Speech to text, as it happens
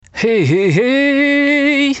Hey, hey,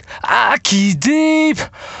 hey, aquí Dave,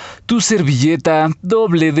 tu servilleta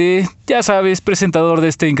doble D, ya sabes, presentador de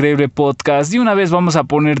este increíble podcast. Y una vez vamos a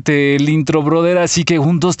ponerte el intro, brother, así que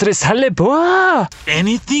 1, 2, 3, sale. ¡Buah!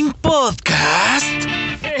 Anything Podcast.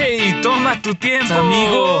 Hey, toma tu tiempo,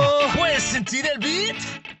 amigo. ¿Puedes sentir el beat?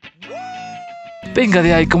 Venga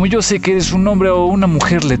de ahí, como yo sé que eres un hombre o una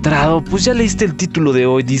mujer letrado, pues ya leíste el título de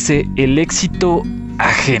hoy, dice el éxito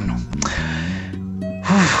ajeno.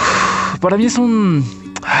 Para mí es un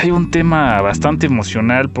tema bastante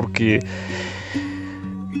emocional porque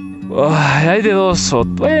hay de dos,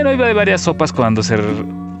 bueno, hay varias sopas cuando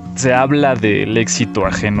se habla del éxito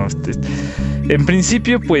ajeno. En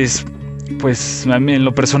principio, pues a mí en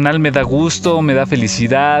lo personal me da gusto, me da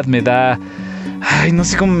felicidad, me da, no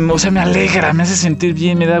sé cómo, o sea, me alegra, me hace sentir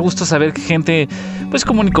bien, me da gusto saber que gente, pues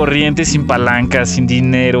común y corriente, sin palanca, sin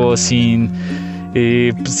dinero, sin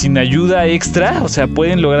ayuda extra, o sea,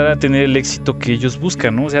 pueden lograr tener el éxito que ellos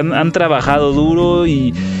buscan, ¿no? O sea, han trabajado duro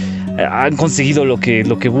y han conseguido lo que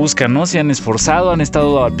buscan, ¿no? Se han esforzado, han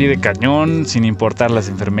estado al pie de cañón, sin importar las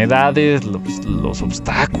enfermedades, los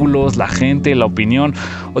obstáculos, la gente, la opinión.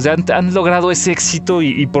 O sea, han logrado ese éxito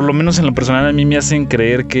y por lo menos en lo personal a mí me hacen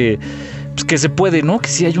creer que se puede, ¿no? Que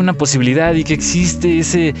sí hay una posibilidad y que existe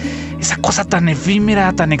esa cosa tan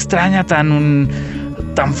efímera, tan extraña, tan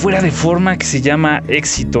fuera de forma que se llama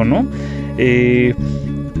éxito, ¿no?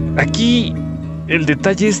 Aquí el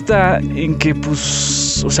detalle está en que,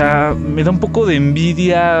 pues, o sea, me da un poco de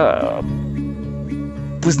envidia,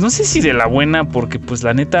 pues no sé si de la buena, porque pues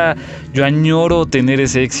la neta yo añoro tener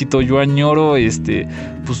ese éxito, yo añoro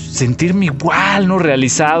pues sentirme igual, ¿no?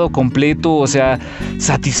 Realizado, completo, o sea,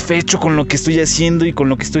 satisfecho con lo que estoy haciendo y con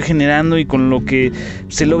lo que estoy generando y con lo que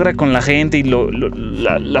se logra con la gente y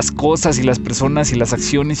las cosas y las personas y las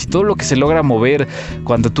acciones y todo lo que se logra mover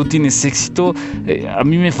cuando tú tienes éxito. A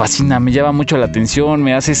mí me fascina, me llama mucho la atención,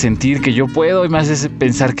 me hace sentir que yo puedo y me hace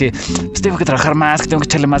pensar que pues, tengo que trabajar más, que tengo que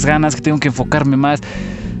echarle más ganas, que tengo que enfocarme más.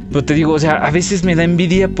 Pero te digo, o sea, a veces me da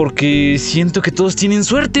envidia porque siento que todos tienen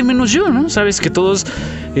suerte menos yo, ¿no? Sabes, que todos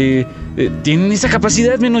tienen esa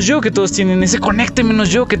capacidad menos yo, que todos tienen ese conecte menos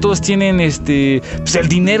yo, que todos tienen pues el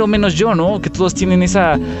dinero menos yo, ¿no? Que todos tienen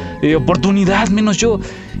esa oportunidad menos yo.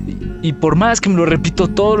 Y por más que me lo repito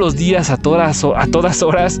todos los días, a todas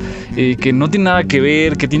horas, que no tiene nada que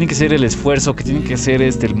ver, que tiene que ser el esfuerzo, que tiene que ser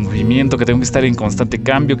el movimiento, que tengo que estar en constante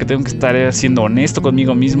cambio, que tengo que estar siendo honesto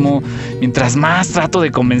conmigo mismo. Mientras más trato de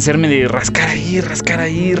convencerme de rascar ahí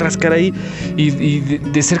y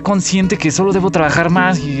de ser consciente que solo debo trabajar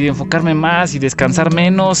más y enfocarme más y descansar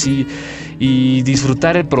menos y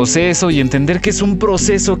disfrutar el proceso y entender que es un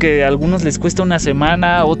proceso que a algunos les cuesta una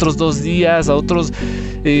semana, a otros 2 días, a otros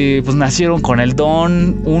pues nacieron con el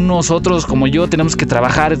don, otros como yo tenemos que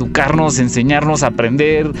trabajar, educarnos, enseñarnos,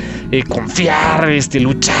 aprender, confiar,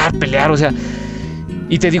 luchar, pelear, o sea.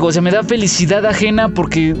 Y te digo, o sea, me da felicidad ajena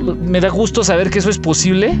porque me da gusto saber que eso es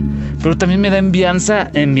posible, pero también me da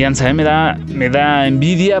me da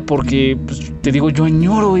envidia porque, pues, te digo, yo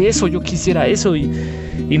añoro eso, yo quisiera eso y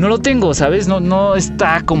no lo tengo, ¿sabes? No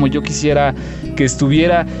está como yo quisiera que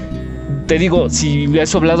estuviera. Te digo, si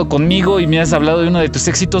has hablado conmigo y me has hablado de uno de tus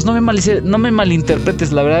éxitos, no me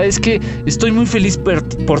malinterpretes. La verdad es que estoy muy feliz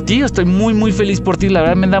por ti, estoy muy, muy feliz por ti. La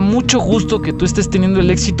verdad me da mucho gusto que tú estés teniendo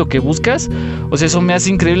el éxito que buscas. O sea, eso me hace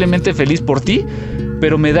increíblemente feliz por ti,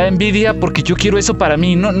 pero me da envidia porque yo quiero eso para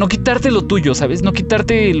mí. No quitarte lo tuyo, ¿sabes? No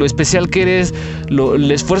quitarte lo especial que eres, el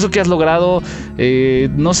esfuerzo que has logrado.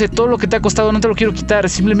 No sé, todo lo que te ha costado no te lo quiero quitar.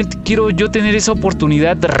 Simplemente quiero yo tener esa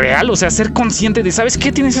oportunidad real. O sea, ser consciente de, ¿sabes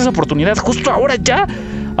qué? Tienes esa oportunidad justo ahora ya.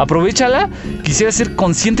 Aprovéchala. Quisiera ser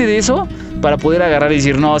consciente de eso para poder agarrar y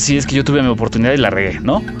decir, no, sí, es que yo tuve mi oportunidad y la regué,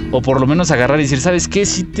 ¿no? O por lo menos agarrar y decir, ¿sabes qué?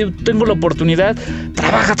 Si tengo la oportunidad,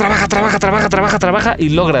 trabaja y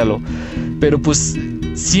lógralo. Pero pues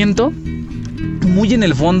siento, muy en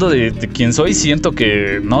el fondo de quien soy, siento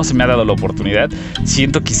que no se me ha dado la oportunidad.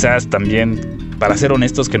 Siento quizás también, para ser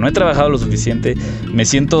honestos, que no he trabajado lo suficiente. Me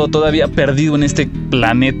siento todavía perdido en este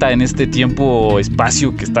planeta, en este tiempo,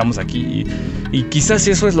 espacio que estamos aquí. Y quizás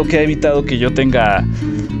eso es lo que ha evitado que yo tenga,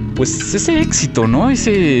 pues, ese éxito, ¿no?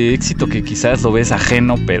 Ese éxito que quizás lo ves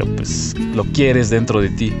ajeno, pero pues lo quieres dentro de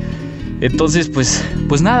ti. Entonces, pues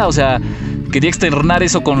nada, o sea, quería externar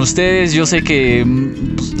eso con ustedes. Yo sé que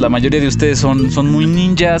pues, la mayoría de ustedes son muy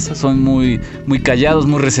ninjas, son muy, muy callados,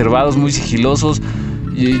 muy reservados, muy sigilosos.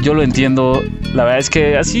 Y yo lo entiendo. La verdad es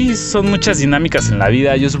que así son muchas dinámicas en la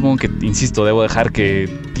vida. Yo supongo que, insisto, debo dejar que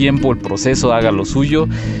el tiempo, el proceso haga lo suyo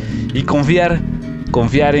y confiar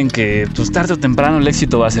en que pues, tarde o temprano el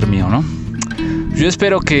éxito va a ser mío, ¿no? Yo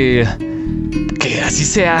espero que así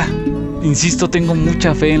sea. insisto, tengo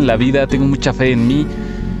mucha fe en la vida, tengo mucha fe en mí.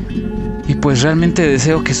 Y pues realmente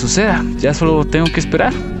deseo que suceda. Ya solo tengo que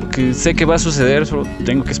esperar, porque sé que va a suceder. Solo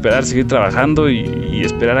tengo que esperar, seguir trabajando y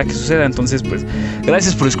esperar a que suceda. Entonces pues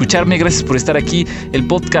gracias por escucharme, gracias por estar aquí. El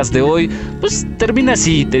podcast de hoy pues termina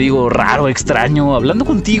así, te digo, raro, extraño, hablando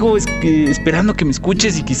contigo, esperando que me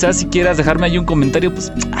escuches. Y quizás si quieras dejarme ahí un comentario,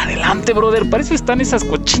 pues adelante, brother. Para eso están esas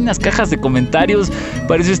cochinas cajas de comentarios,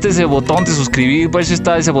 para eso está ese botón de suscribir, para eso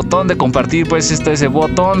está ese botón de compartir, para eso está ese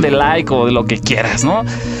botón de like o de lo que quieras, ¿no?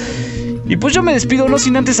 Y pues yo me despido, no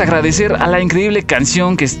sin antes agradecer a la increíble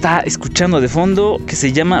canción que está escuchando de fondo, que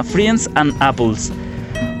se llama Friends and Apples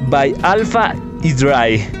by Alpha y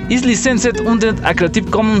Dry. Es licensed under a Creative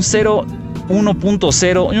Commons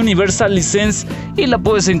 1.0 Universal License y la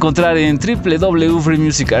puedes encontrar en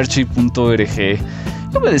www.freemusicarchive.org.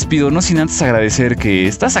 Yo me despido, no sin antes agradecer que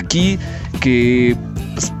estás aquí, que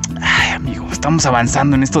pues, amigo, estamos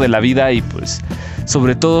avanzando en esto de la vida y pues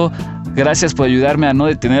sobre todo gracias por ayudarme a no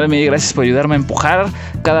detenerme, gracias por ayudarme a empujar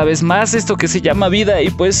cada vez más esto que se llama vida. Y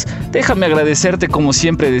pues déjame agradecerte como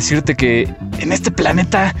siempre, decirte que en este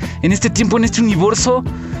planeta, en este tiempo, en este universo,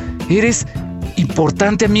 eres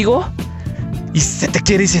importante, amigo. Y se te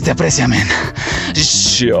quiere y se te aprecia, men.